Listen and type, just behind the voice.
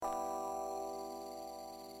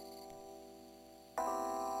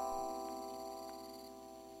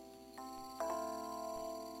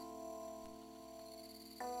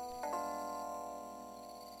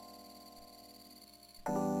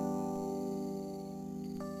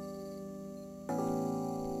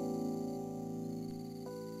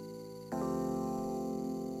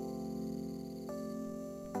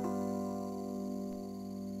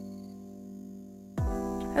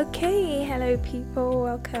Okay, hello people,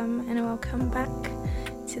 welcome back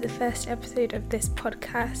to the first episode of this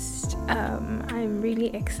podcast. I'm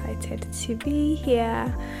really excited to be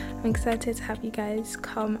here. I'm excited to have you guys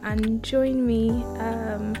come and join me.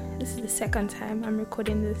 This is the second time I'm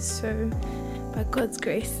recording this, so by God's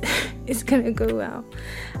grace, it's gonna go well.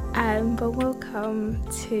 But welcome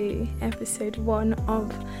to episode 1 of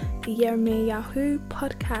the Yerme Yahoo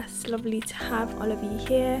podcast. Lovely to have all of you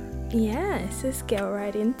here. Yes, let's get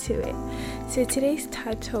right into it. So today's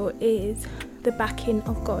title is The Backing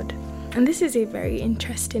of God. And this is a very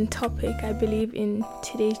interesting topic, I believe, in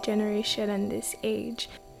today's generation and this age.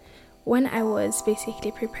 When I was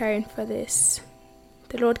basically preparing for this,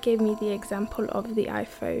 the Lord gave me the example of the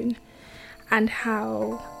iPhone and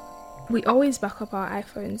how we always back up our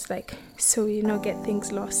iPhones, so you not get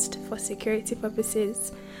things lost, for security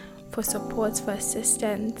purposes, for support, for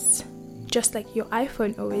assistance. Just like your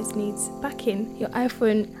iPhone always needs backing. Your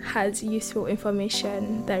iPhone has useful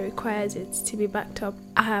information that requires it to be backed up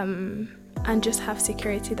and just have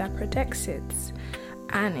security that protects it.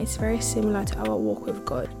 And it's very similar to our walk with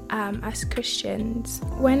God as Christians.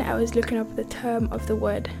 When I was looking up the term of the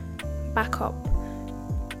word backup,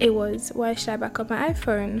 it was, why should I back up my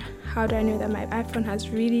iPhone? How do I know that my iPhone has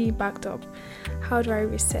really backed up? How do I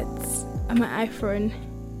reset my iPhone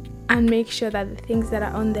and make sure that the things that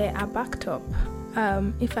are on there are backed up?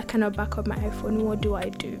 If I cannot back up my iPhone, what do I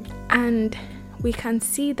do? And we can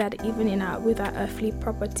see that even with our earthly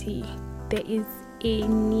property, there is a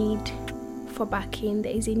need for backing.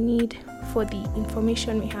 There is a need for the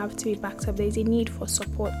information we have to be backed up. There is a need for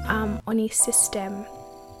support on a system.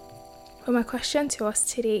 But my question to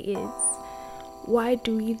us today is, why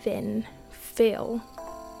do we then fail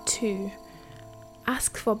to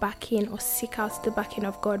ask for backing or seek out the backing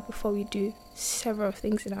of God before we do several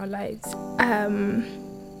things in our lives?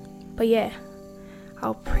 But yeah,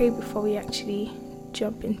 I'll pray before we actually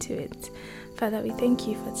jump into it. Father, we thank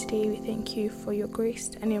you for today. We thank you for your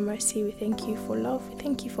grace and your mercy. We thank you for love. We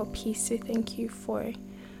thank you for peace. We thank you for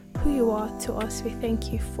who you are to us. We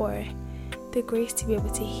thank you for the grace to be able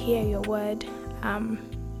to hear your word.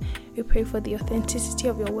 We pray for the authenticity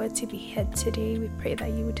of your word to be heard today. We pray that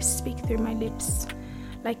you would speak through my lips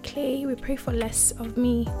like clay. We pray for less of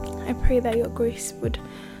me. I pray that your grace would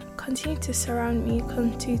continue to surround me,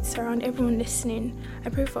 continue to surround everyone listening. I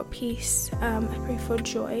pray for peace. I pray for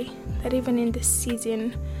joy, that even in this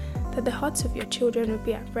season, that the hearts of your children will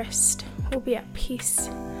be at rest, will be at peace,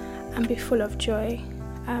 and be full of joy.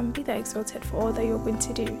 Be thou exalted for all that you're going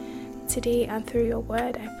to do today and through your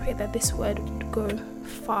word. I pray that this word would go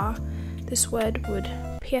far. This word would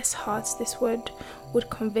pierce hearts. This word would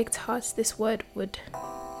convict hearts. This word would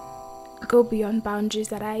go beyond boundaries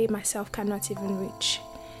that I myself cannot even reach.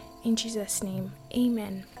 In Jesus' name,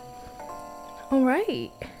 amen.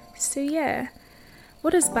 Alright, so yeah,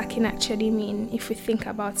 what does backing actually mean if we think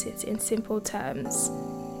about it in simple terms?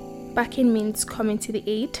 Backing means coming to the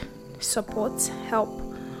aid, support, help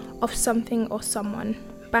of something or someone.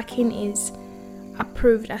 Backing is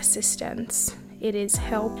approved assistance. It is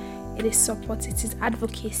help, it is support, it is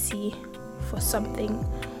advocacy for something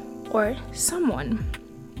or someone.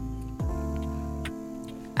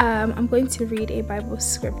 I'm going to read a Bible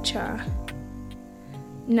scripture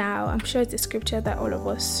now. I'm sure it's a scripture that all of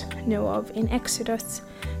us know of, in Exodus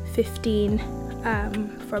 15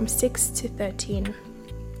 from 6 to 13.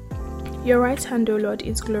 Your right hand, O Lord,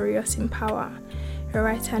 is glorious in power. Your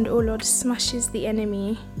right hand, O Lord, smashes the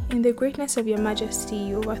enemy. In the greatness of your majesty,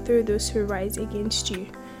 you overthrow those who rise against you.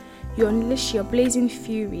 You unleash your blazing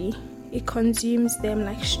fury. It consumes them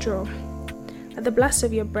like straw. At the blast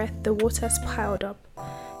of your breath, the waters piled up.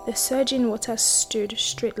 The surging waters stood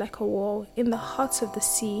straight like a wall. In the heart of the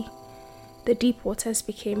sea, the deep waters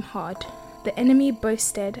became hard. The enemy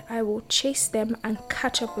boasted, I will chase them and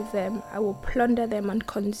catch up with them. I will plunder them and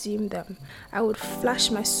consume them. I would flash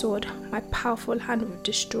my sword. My powerful hand would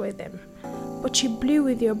destroy them. But you blew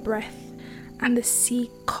with your breath, and the sea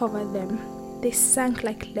covered them. They sank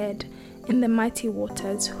like lead in the mighty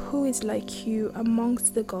waters. Who is like you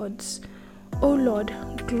amongst the gods? O Lord,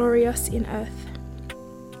 glorious in earth.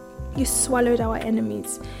 You swallowed our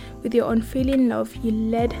enemies. With your unfailing love, you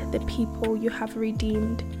led the people you have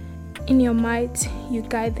redeemed. In your might, you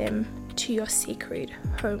guide them to your sacred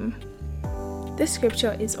home. This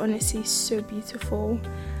scripture is honestly so beautiful.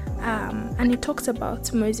 And it talks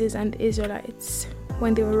about Moses and the Israelites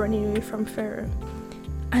when they were running away from Pharaoh.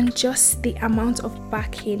 And just the amount of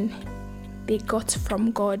backing they got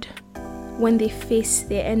from God when they faced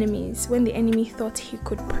their enemies, when the enemy thought he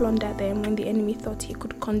could plunder them, when the enemy thought he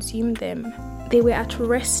could consume them. They were at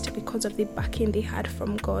rest because of the backing they had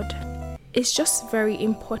from God. it's just very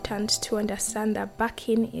important to understand that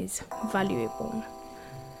backing is valuable.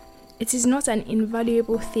 It is not an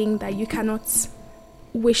invaluable thing that you cannot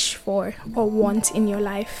wish for or want in your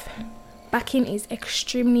life. Backing is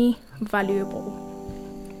extremely valuable.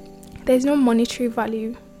 There's no monetary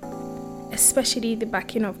value, especially the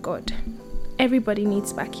backing of God. Everybody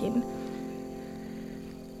needs backing.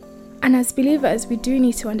 And as believers, we do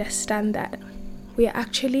need to understand that we are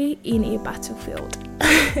actually in a battlefield.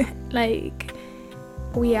 Like,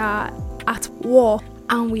 we are at war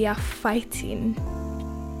and we are fighting.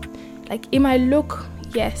 Like, it might look,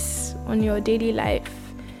 yes, on your daily life,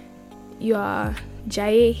 you are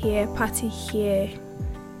jaye here, party here,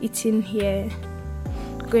 eating here,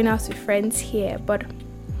 going out with friends here, but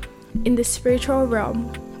in the spiritual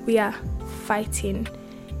realm, we are fighting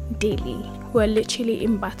daily. We're literally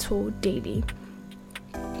in battle daily.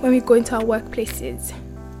 When we go into our workplaces,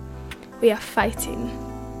 we are fighting.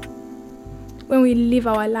 When we live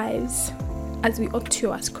our lives as we ought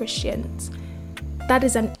to as Christians, that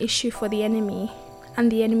is an issue for the enemy, and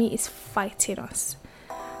the enemy is fighting us.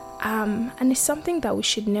 And it's something that we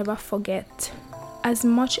should never forget. As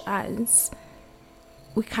much as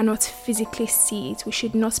we cannot physically see it, we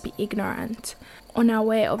should not be ignorant,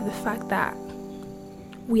 unaware of the fact that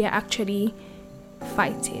we are actually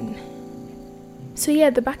fighting. So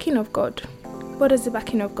yeah, the backing of God. What does the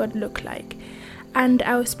backing of God look like? And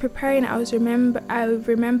I was preparing, I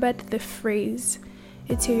remembered the phrase.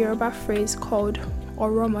 It's a Yoruba phrase called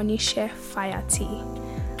Oromonishe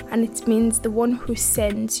Fayati, and it means the one who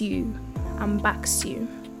sends you and backs you.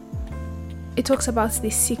 It talks about the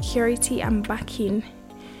security and backing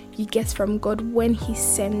you get from God when He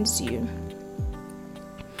sends you.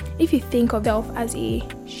 If you think of yourself as a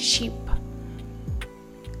sheep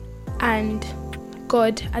and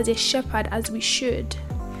God as a shepherd, as we should,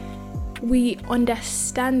 we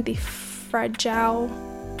understand the fragile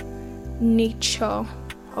nature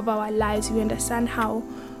of our lives. We understand how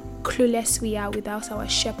clueless we are without our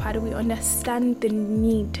shepherd. We understand the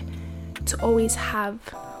need to always have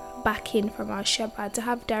backing from our shepherd, to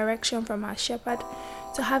have direction from our shepherd,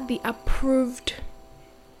 to have the approved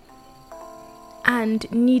and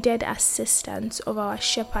needed assistance of our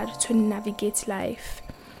shepherd to navigate life.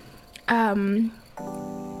 And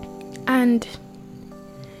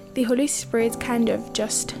the Holy Spirit kind of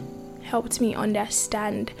just helped me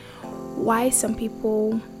understand why some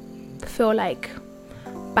people feel like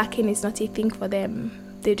backing is not a thing for them.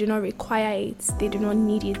 They do not require it, they do not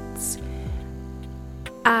need it.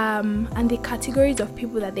 And the categories of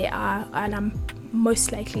people that they are, and I'm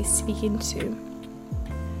most likely speaking to,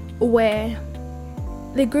 where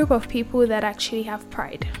the group of people that actually have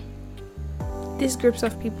pride. These groups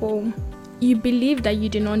of people, you believe that you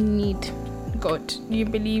do not need God. You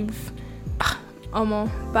believe,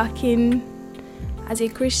 backing as a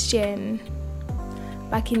Christian,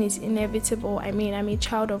 backing is inevitable. I mean, I'm a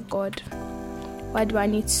child of God. Why do I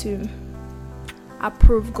need to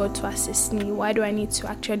approve God to assist me? Why do I need to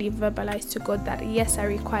actually verbalize to God that, yes, I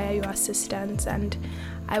require your assistance and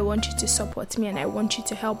I want you to support me and I want you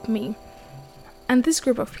to help me? And this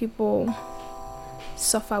group of people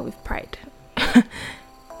suffer with pride.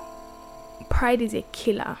 Pride is a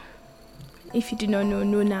killer. If you do not know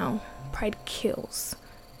now. Pride kills.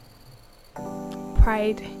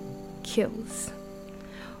 Pride kills.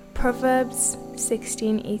 Proverbs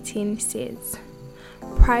 16:18 says,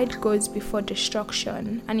 "Pride goes before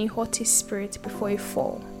destruction, and a haughty spirit before a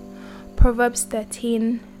fall." Proverbs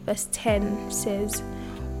 13 verse 10 says,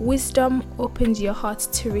 "Wisdom opens your heart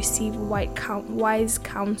to receive wise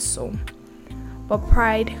counsel, but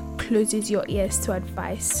pride closes your ears to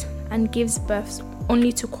advice and gives birth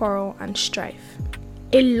only to quarrel and strife."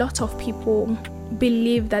 A lot of people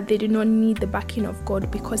believe that they do not need the backing of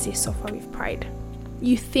God because they suffer with pride.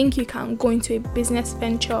 You think you can go into a business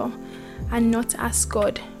venture and not ask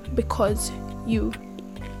God because you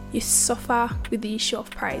suffer with the issue of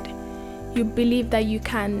pride. You believe that you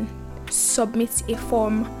can submit a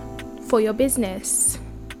form for your business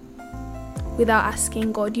without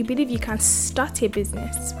asking God. You believe you can start a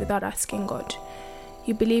business without asking God.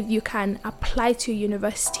 You believe you can apply to a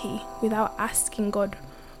university without asking God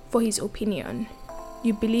for His opinion.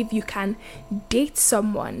 You believe you can date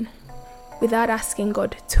someone without asking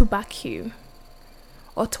God to back you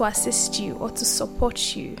or to assist you or to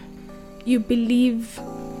support you. You believe,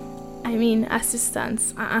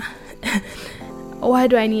 assistance. Why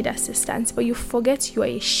do I need assistance? But you forget you are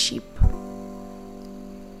a sheep.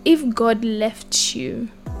 If God left you,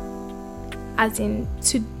 as in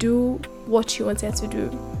to do what you wanted to do,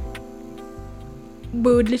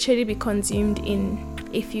 we would literally be consumed in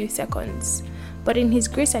a few seconds. But in His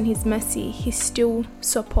grace and His mercy, He still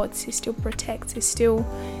supports, He still protects, He still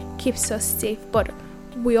keeps us safe. But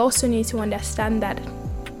we also need to understand that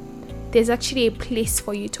there's actually a place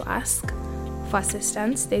for you to ask for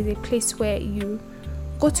assistance. There's a place where you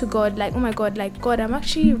go to God, like, oh my God, like, God, I'm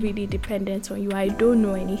actually really dependent on you. I don't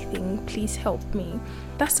know anything. Please help me.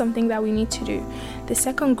 That's something that we need to do. The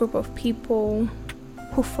second group of people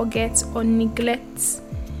who forget or neglect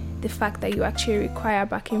the fact that you actually require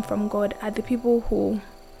backing from God are the people who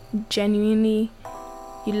genuinely,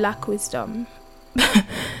 you lack wisdom.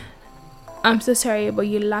 I'm so sorry, but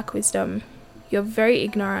you lack wisdom. You're very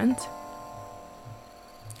ignorant.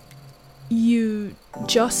 You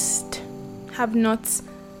just have not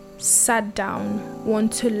sat down,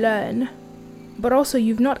 want to learn, but also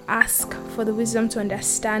you've not asked for the wisdom to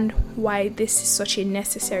understand why this is such a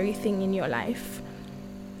necessary thing in your life.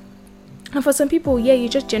 And for some people, you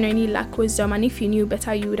just genuinely lack wisdom, and if you knew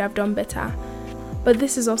better, you would have done better. But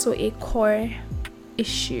this is also a core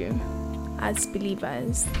issue as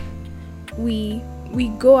believers. We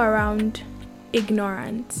go around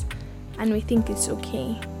ignorant and we think it's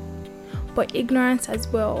okay. But ignorance as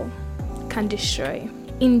well can destroy.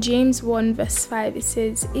 In James 1 verse 5, it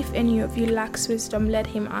says, if any of you lacks wisdom, let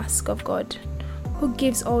him ask of God, who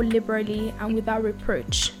gives all liberally and without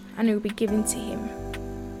reproach, and it will be given to him.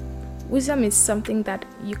 Wisdom is something that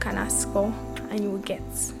you can ask for and you will get.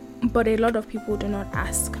 But a lot of people do not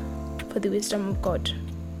ask for the wisdom of God.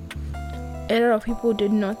 A lot of people do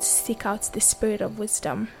not seek out the spirit of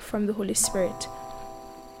wisdom from the Holy Spirit.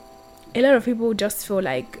 A lot of people just feel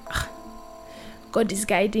like, God is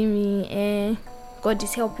guiding me, God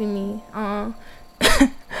is helping me,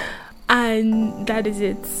 and that is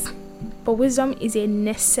it. But wisdom is a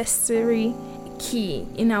necessary key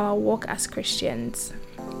in our walk as Christians.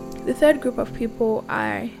 The third group of people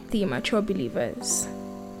are the immature believers.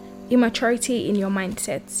 Immaturity in your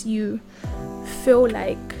mindsets. You feel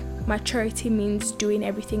like maturity means doing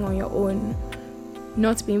everything on your own,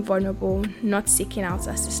 not being vulnerable, not seeking out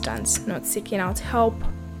assistance, not seeking out help,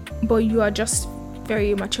 but you are just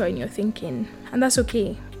very immature in your thinking, and that's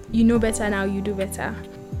okay. You know better now, you do better.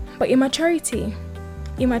 But immaturity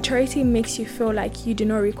makes you feel like you do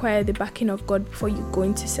not require the backing of God before you go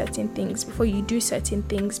into certain things, before you do certain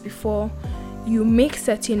things, before you make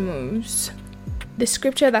certain moves. The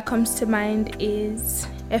scripture that comes to mind is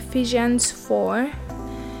Ephesians 4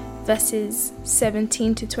 verses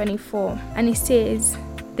 17 to 24, and it says,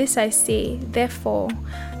 this I say, therefore,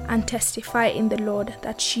 and testify in the Lord,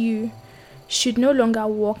 that you should no longer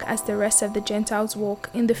walk as the rest of the Gentiles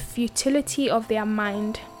walk, in the futility of their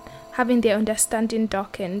mind, having their understanding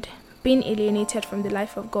darkened, being alienated from the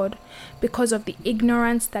life of God, because of the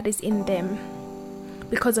ignorance that is in them,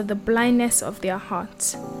 because of the blindness of their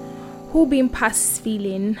hearts, who being past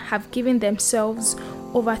feeling have given themselves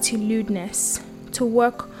over to lewdness, to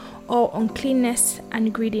work all uncleanness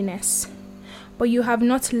and greediness. But you have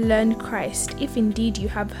not learned Christ, if indeed you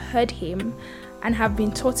have heard him and have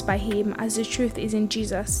been taught by him, as the truth is in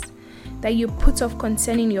Jesus, that you put off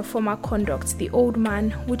concerning your former conduct the old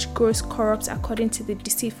man, which grows corrupt according to the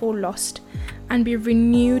deceitful lust, and be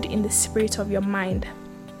renewed in the spirit of your mind,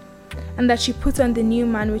 and that you put on the new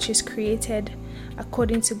man, which is created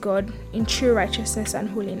according to God in true righteousness and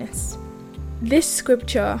holiness. This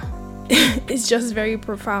scripture is just very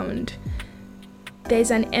profound.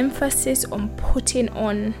 There's an emphasis on putting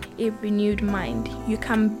on a renewed mind. You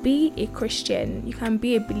can be a Christian, you can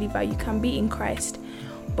be a believer, you can be in Christ,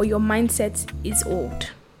 but your mindset is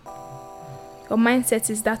old. Your mindset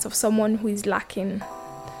is that of someone who is lacking,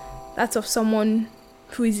 that of someone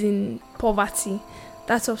who is in poverty,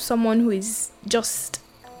 that of someone who is just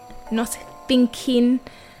not thinking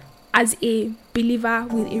as a believer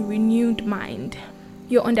with a renewed mind.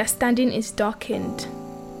 Your understanding is darkened.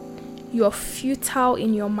 You're futile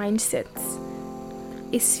in your mindsets.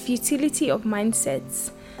 It's futility of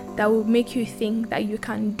mindsets that will make you think that you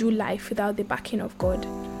can do life without the backing of God.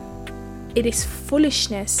 It is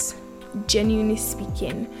foolishness, genuinely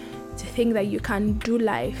speaking, to think that you can do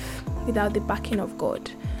life without the backing of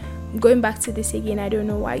God. Going back to this again, I don't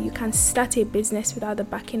know why. You can start a business without the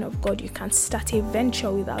backing of God. You can start a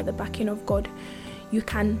venture without the backing of God. You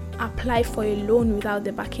can apply for a loan without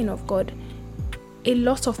the backing of God. A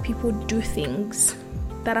lot of people do things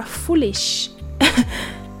that are foolish.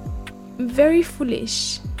 Very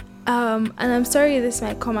foolish. And I'm sorry this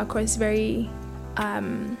might come across very,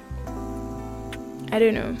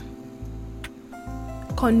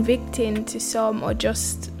 convicting to some, or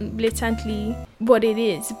just blatantly what it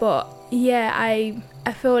is. But yeah, I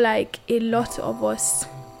feel like a lot of us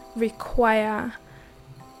require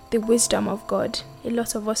the wisdom of God. A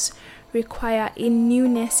lot of us require a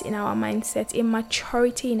newness in our mindset, a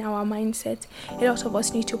maturity in our mindset. A lot of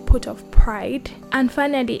us need to put off pride. And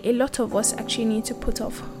finally, a lot of us actually need to put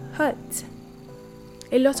off hurt.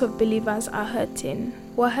 A lot of believers are hurting.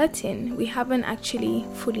 We're hurting. We haven't actually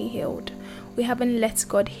fully healed. We haven't let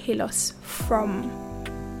God heal us from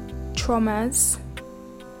traumas,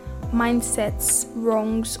 mindsets,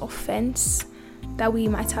 wrongs, offense that we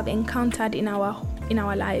might have encountered in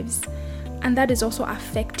our lives. And that is also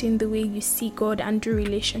affecting the way you see God and do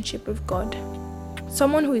relationship with God.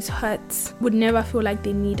 Someone who is hurt would never feel like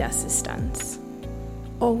they need assistance,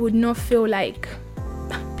 or would not feel like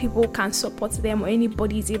people can support them or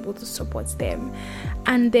anybody is able to support them.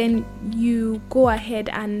 And then you go ahead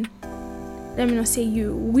and,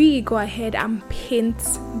 we go ahead and paint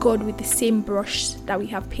God with the same brush that we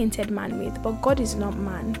have painted man with. But God is not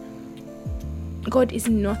man. God is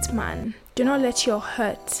not man. Do not let your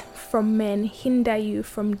hurt from men hinder you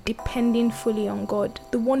from depending fully on God,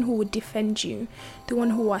 the one who will defend you, the one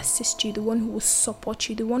who will assist you, the one who will support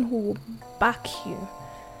you, the one who will back you.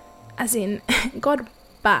 As in, God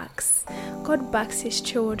backs his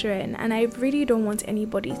children, and I really don't want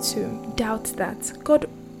anybody to doubt that. God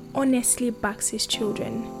honestly backs his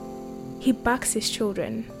children. He backs his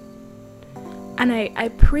children. And I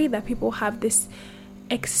pray that people have this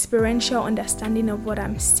experiential understanding of what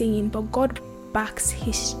I'm saying, but God backs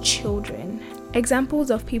his children. Examples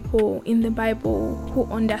of people in the Bible who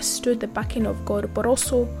understood the backing of God but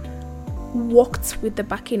also walked with the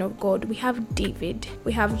backing of God. We have David,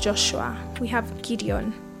 we have Joshua, we have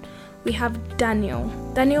Gideon, we have Daniel.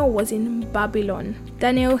 Daniel was in Babylon.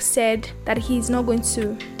 Daniel said that he's not going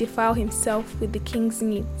to defile himself with the king's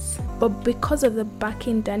needs. But because of the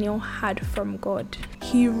backing Daniel had from God,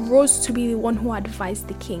 he rose to be the one who advised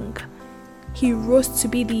the king. He rose to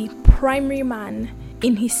be the primary man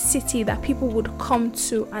in his city that people would come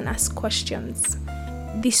to and ask questions.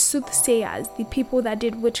 The soothsayers, the people that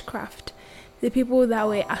did witchcraft, the people that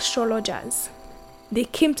were astrologers, they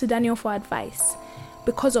came to Daniel for advice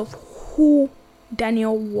because of who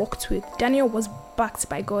Daniel walked with. Daniel was backed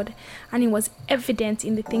by God, and it was evident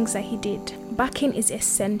in the things that he did. Backing is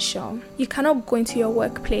essential. You cannot go into your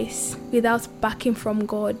workplace without backing from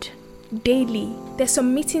God daily. There's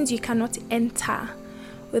some meetings you cannot enter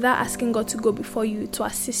without asking God to go before you, to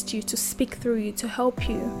assist you, to speak through you, to help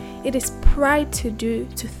you. It is pride to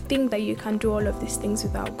think that you can do all of these things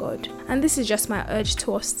without God. And this is just my urge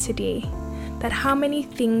to us today, that how many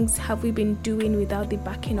things have we been doing without the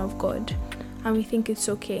backing of God, and we think it's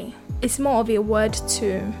okay. It's more of a word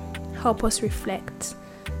to help us reflect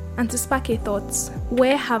and to spark a thought.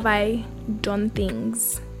 Where have I done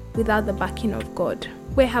things without the backing of God?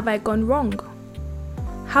 Where have I gone wrong?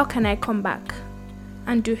 How can I come back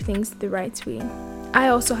and do things the right way? I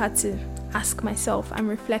also had to ask myself and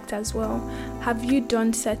reflect as well. Have you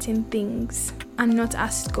done certain things and not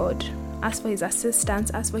asked God? Ask for his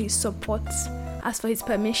assistance, ask for his support, ask for his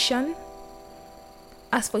permission,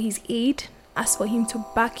 ask for his aid, ask for him to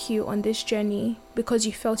back you on this journey because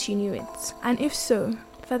you felt you knew it? And if so,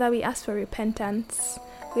 Father, we ask for repentance.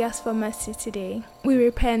 We ask for mercy today. We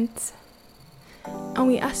repent and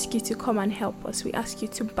we ask you to come and help us. We ask you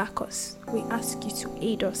to back us. We ask you to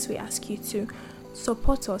aid us. We ask you to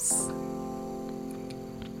support us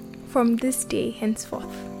from this day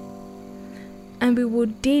henceforth. And we will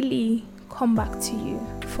daily come back to you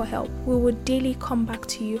for help. We will daily come back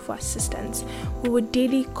to you for assistance. We will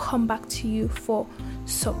daily come back to you for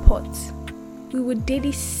support. We will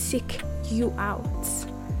daily seek you out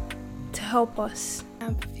to help us.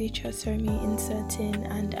 Future saw me inserting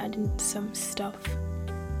and adding some stuff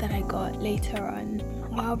that I got later on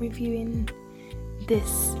while reviewing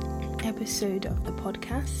this episode of the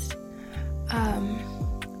podcast.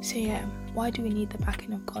 Why do we need the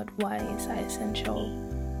backing of God? Why is that essential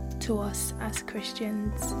to us as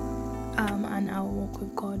Christians and our walk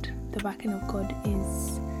with God? The backing of God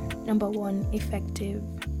is, number one, effective.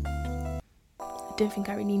 I don't think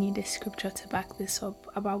I really need a scripture to back this up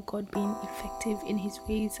about God being effective in his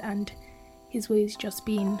ways, and his ways just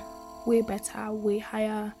being way better, way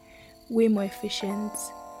higher, way more efficient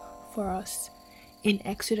for us. In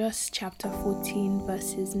Exodus chapter 14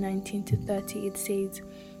 verses 19 to 30, it says,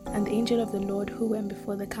 "And the angel of the Lord who went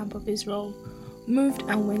before the camp of Israel moved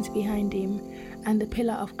and went behind him, and the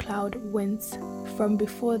pillar of cloud went from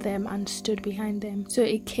before them and stood behind them. So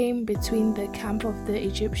it came between the camp of the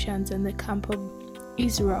Egyptians and the camp of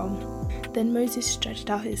Israel. Then Moses stretched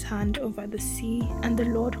out his hand over the sea, and the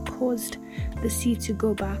Lord caused the sea to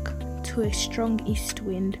go back to a strong east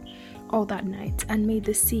wind all that night, and made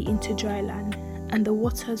the sea into dry land, and the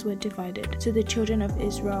waters were divided. So the children of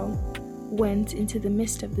Israel went into the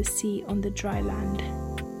midst of the sea on the dry land,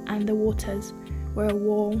 and the waters were a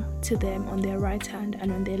wall to them on their right hand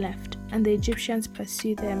and on their left. And the Egyptians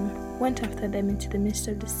pursued them, went after them into the midst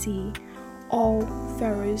of the sea, all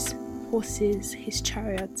Pharaoh's horses, his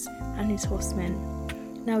chariots, and his horsemen.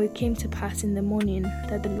 Now it came to pass in the morning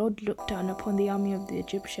that the Lord looked down upon the army of the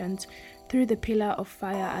Egyptians through the pillar of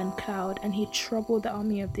fire and cloud, and he troubled the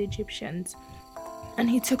army of the Egyptians. And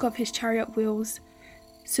he took off his chariot wheels,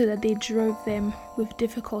 so that they drove them with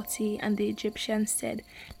difficulty. And the Egyptians said,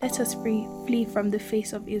 "Let us flee from the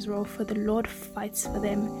face of Israel, for the Lord fights for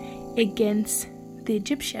them against the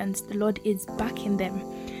Egyptians. The Lord is backing them."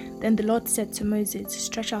 Then the Lord said to Moses,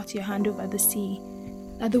 "Stretch out your hand over the sea,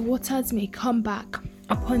 that the waters may come back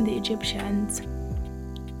upon the Egyptians."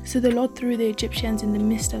 So the Lord threw the Egyptians in the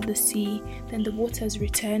midst of the sea. Then the waters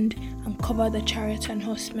returned and covered the chariot and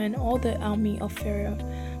horsemen, all the army of Pharaoh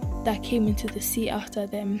that came into the sea after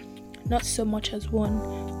them. Not so much as one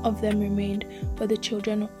of them remained, for the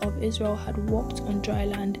children of Israel had walked on dry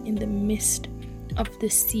land in the midst of the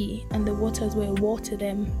sea, and the waters were a wall to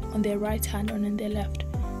them on their right hand and on their left.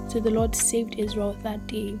 So the Lord saved Israel that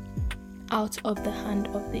day out of the hand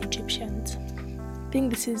of the Egyptians. I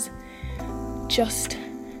think this is just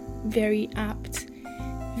very apt,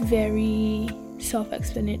 very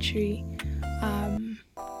self-explanatory,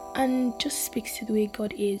 and just speaks to the way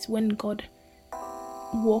God is. When God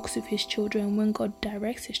walks with his children, when God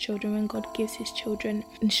directs his children, when God gives his children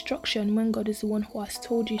instruction, when God is the one who has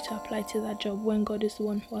told you to apply to that job, when God is the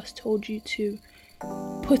one who has told you to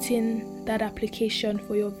put in that application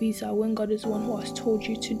for your visa, when God is the one who has told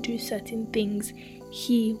you to do certain things,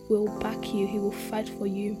 he will back you, he will fight for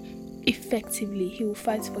you effectively, he will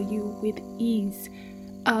fight for you with ease.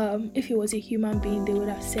 If he was a human being, they would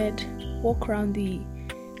have said, walk around the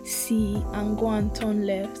sea and go and turn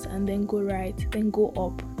left and then go right, then go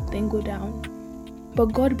up, then go down.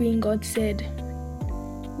 But God being God said,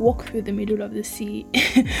 walk through the middle of the sea.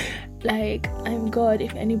 Like, I'm God.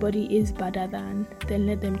 If anybody is better than, then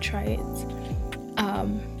let them try it.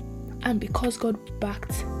 And because God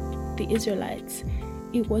backed the Israelites,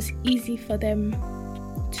 it was easy for them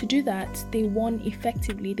to do that. They won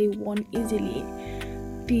effectively, they won easily.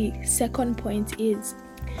 The second point is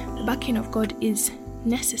the backing of God is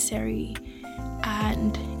necessary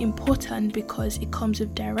and important because it comes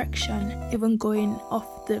with direction. Even going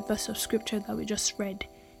off the verse of scripture that we just read,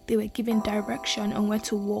 they were given direction on where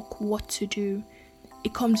to walk, what to do.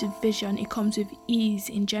 It comes with vision, it comes with ease.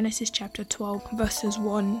 In Genesis chapter 12 verses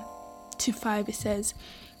 1 to 5, it says,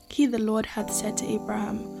 "He, the Lord, had said to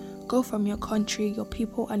Abraham, go from your country, your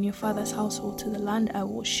people, and your father's household to the land I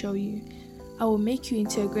will show you. I will make you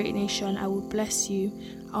into a great nation. I will bless you.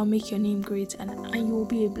 I will make your name great, and you will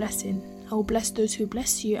be a blessing. I will bless those who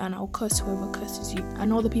bless you, and I will curse whoever curses you.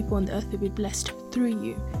 And all the people on the earth will be blessed through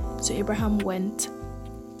you." So Abraham went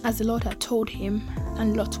as the Lord had told him,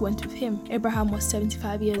 and Lot went with him. Abraham was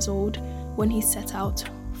 75 years old when he set out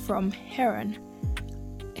from Haran.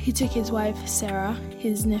 He took his wife Sarah,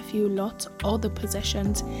 his nephew Lot, all the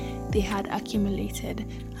possessions they had accumulated,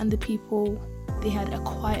 and the people they had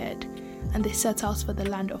acquired, and they set out for the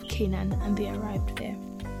land of Canaan, and they arrived there.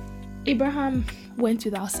 Abraham went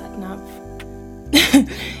without sat-nav.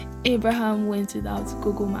 Abraham went without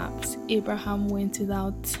Google Maps. Abraham went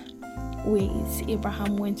without Waze.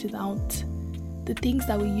 Abraham went without the things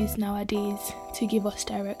that we use nowadays to give us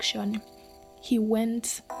direction. He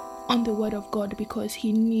went on the word of God because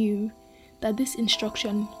he knew that this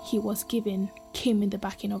instruction he was given came in the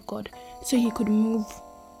backing of God, so he could move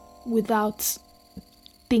without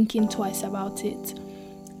thinking twice about it.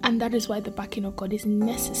 And that is why the backing of God is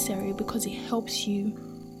necessary, because it helps you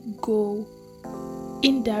go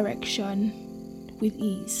in direction with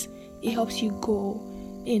ease. It helps you go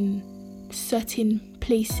in certain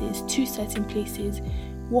places, to certain places,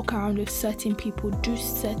 walk around with certain people, do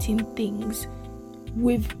certain things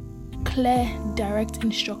with clear, direct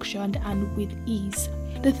instruction and with ease.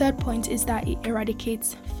 The third point is that it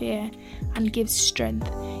eradicates fear and gives strength.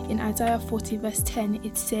 In Isaiah 40 verse 10,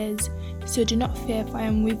 it says, "So do not fear, for I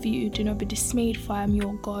am with you. Do not be dismayed, for I am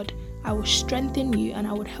your God. I will strengthen you and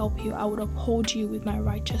I would help you. I would uphold you with my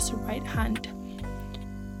righteous right hand."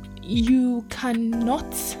 You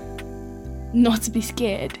cannot not be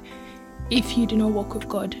scared if you do not walk with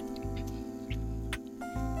God.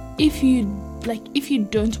 If you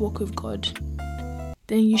don't walk with God,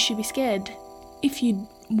 then you should be scared. If you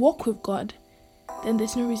walk with God, then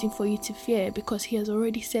there's no reason for you to fear, because he has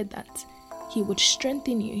already said that he would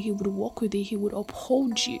strengthen you, he would walk with you, he would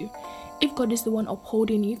uphold you. If God is the one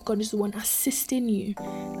upholding you, if God is the one assisting you,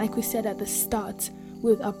 like we said at the start,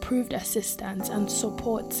 with approved assistance and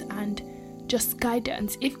support and just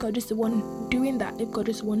guidance, if God is the one doing that, if God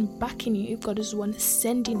is the one backing you, if God is the one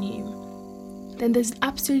sending you, then there's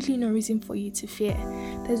absolutely no reason for you to fear.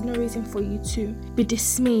 There's no reason for you to be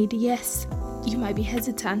dismayed. Yes, you might be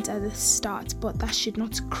hesitant at the start, but that should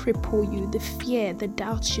not cripple you. The fear, the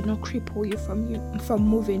doubt should not cripple you from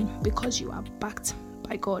moving, because you are backed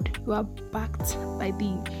by God. You are backed by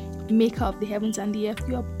the maker of the heavens and the earth.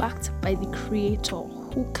 You are backed by the creator,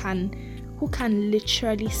 who can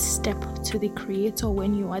literally step to the creator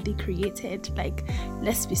when you are the created. Like,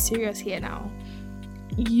 let's be serious here now.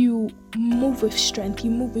 You move with strength,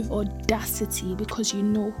 you move with audacity, because you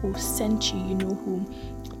know who sent you, you know who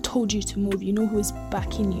told you to move, you know who is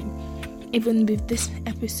backing you. Even with this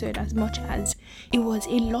episode, as much as it was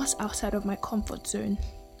a loss outside of my comfort zone,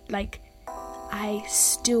 like, I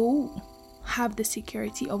still have the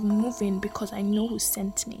security of moving because I know who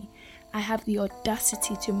sent me. I have the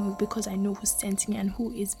audacity to move because I know who sent me and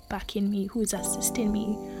who is backing me, who is assisting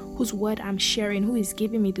me, whose word I'm sharing, who is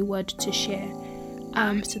giving me the word to share.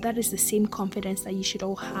 So that is the same confidence that you should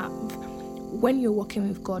all have when you're walking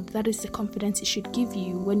with God. That is the confidence it should give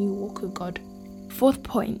you when you walk with God. Fourth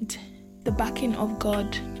point, the backing of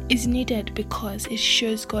God is needed because it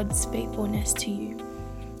shows God's faithfulness to you.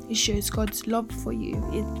 It shows God's love for you.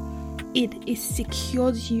 It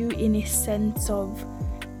secures you in a sense of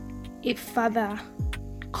a father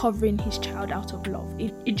covering his child out of love.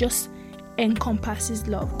 It just encompasses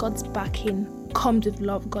love. God's backing comes with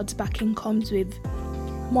love. God's backing comes with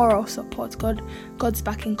moral support. God's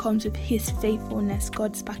backing comes with his faithfulness.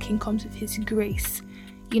 God's backing comes with his grace.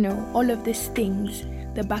 You know, all of these things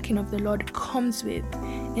the backing of the Lord comes with.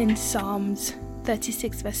 In Psalms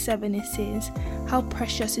 36 verse 7 it says, "How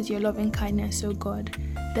precious is your loving kindness, O God.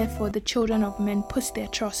 Therefore the children of men put their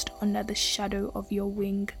trust under the shadow of your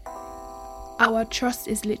wing." Our trust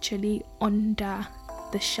is literally under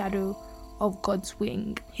the shadow of God's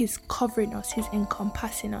wing. He's covering us, he's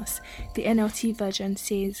encompassing us. The NLT version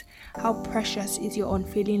says, "How precious is your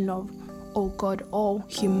unfailing love, O God. All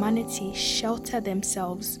humanity shelter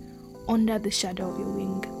themselves under the shadow of your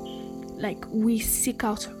wing." Like, we seek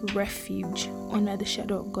out refuge under the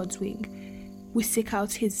shadow of God's wing. We seek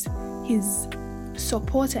out his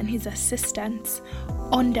support and his assistance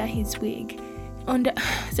under his wing.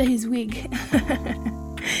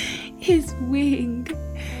 His wing.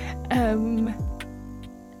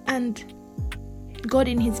 And God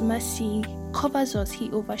in his mercy covers us,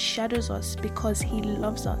 he overshadows us because he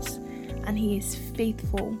loves us and he is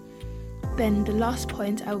faithful. Then the last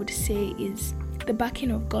point I would say is the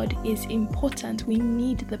backing of God is important. We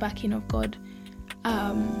need the backing of God.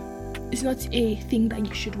 It's not a thing that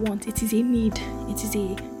you should want. It is a need. It is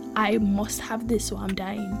a, I must have this or I'm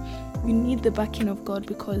dying. You need the backing of God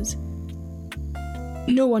because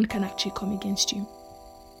no one can actually come against you.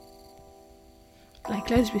 Like,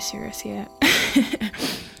 let's be serious here.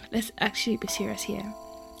 Let's actually be serious here.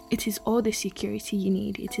 It is all the security you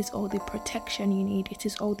need. It is all the protection you need. It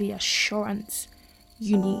is all the assurance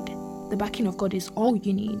you need. The backing of God is all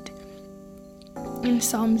you need. In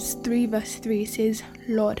Psalms 3 verse 3 it says,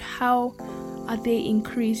 "Lord, how are they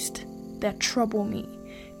increased that trouble me?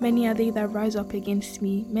 Many are they that rise up against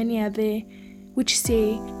me. Many are they which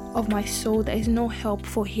say of my soul, there is no help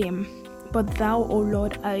for him. But thou, O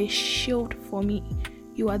Lord, are a shield for me.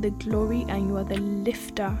 You are the glory and you are the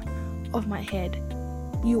lifter of my head."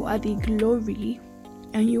 You are the glory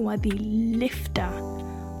and you are the lifter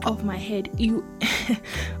of my head. You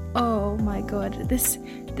oh my God, this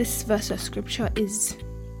verse of scripture is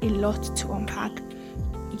a lot to unpack.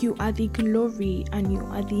 You are the glory and you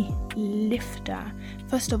are the lifter.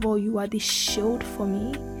 First of all, you are the shield for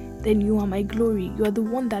me. Then you are my glory. You are the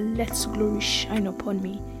one that lets glory shine upon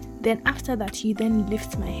me. Then after that, you then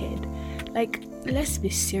lift my head. Like, let's be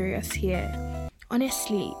serious here.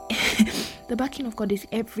 Honestly, the backing of God is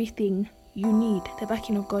everything you need. The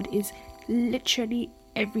backing of God is literally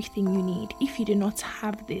everything you need. If you do not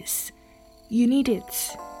have this, you need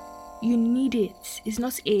it. You need it. It's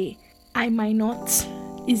not a, I might not.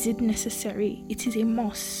 Is it necessary? It is a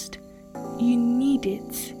must. You need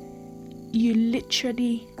it. You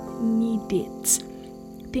literally need it.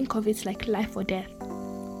 Think of it like life or death.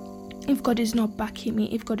 If God is not backing me,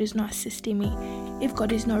 if God is not assisting me, if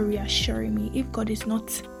God is not reassuring me, if God is not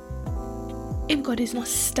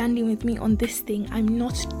standing with me on this thing, I'm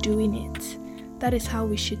not doing it. That is how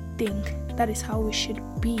we should think. That is how we should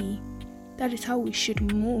be. That is how we should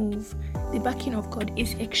move. The backing of God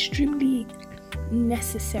is extremely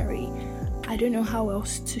necessary. I don't know how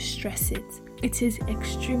else to stress it. It is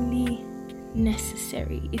extremely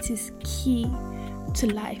necessary. It is key to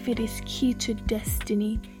life. It is key to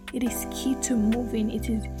destiny. It is key to moving. It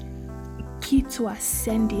is key to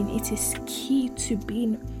ascending. It is key to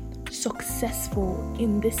being successful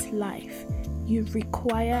in this life. You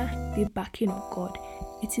require the backing of God.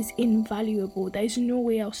 It is invaluable. There is no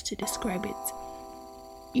way else to describe it.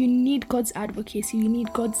 You need God's advocacy. You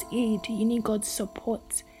need God's aid. You need God's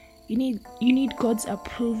support. You need God's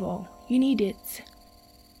approval. You need it.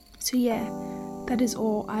 So yeah, that is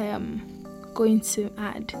all I am going to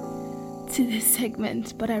add to this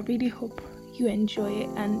segment. But I really hope you enjoy it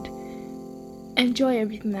and enjoy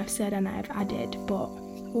everything I've said and I've added. But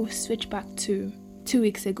we'll switch back to 2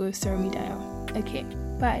 weeks ago. Sorry, me dial. Okay,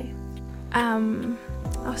 bye.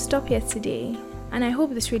 I'll stop here today, and I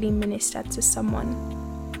hope this really ministered to someone.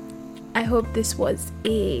 I hope this was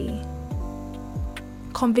a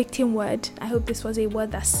convicting word. I hope this was a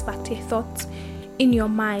word that sparked a thought in your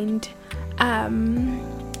mind.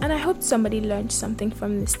 And I hope somebody learned something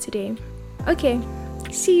from this today. Okay,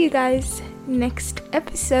 see you guys next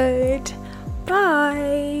episode.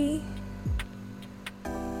 Bye.